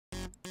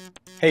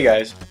Hey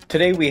guys,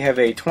 today we have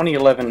a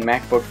 2011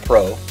 MacBook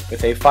Pro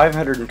with a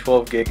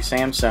 512 gig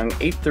Samsung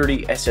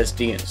 830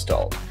 SSD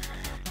installed.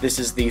 This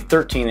is the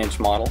 13-inch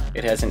model.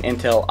 It has an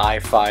Intel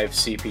i5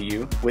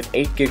 CPU with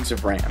 8 gigs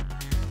of RAM.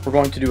 We're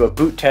going to do a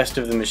boot test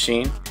of the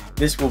machine.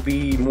 This will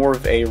be more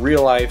of a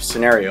real-life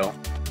scenario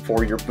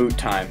for your boot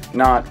time,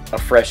 not a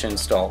fresh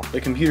install.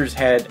 The computer's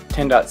had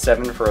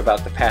 10.7 for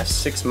about the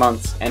past 6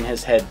 months and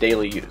has had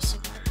daily use.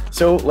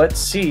 So let's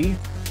see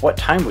what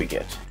time we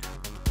get.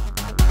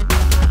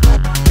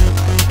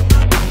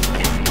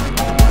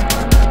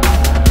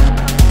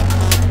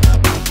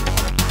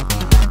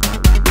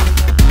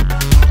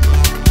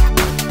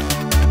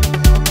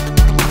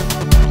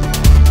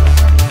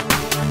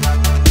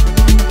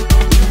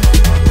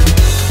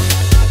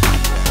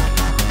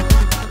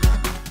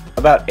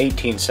 About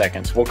 18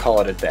 seconds, we'll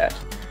call it at that.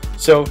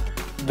 So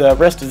the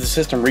rest of the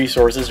system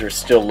resources are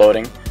still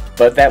loading,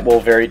 but that will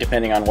vary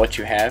depending on what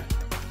you have.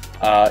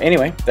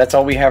 Anyway, that's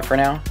all we have for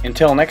now.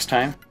 Until next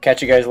time,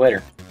 catch you guys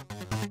later.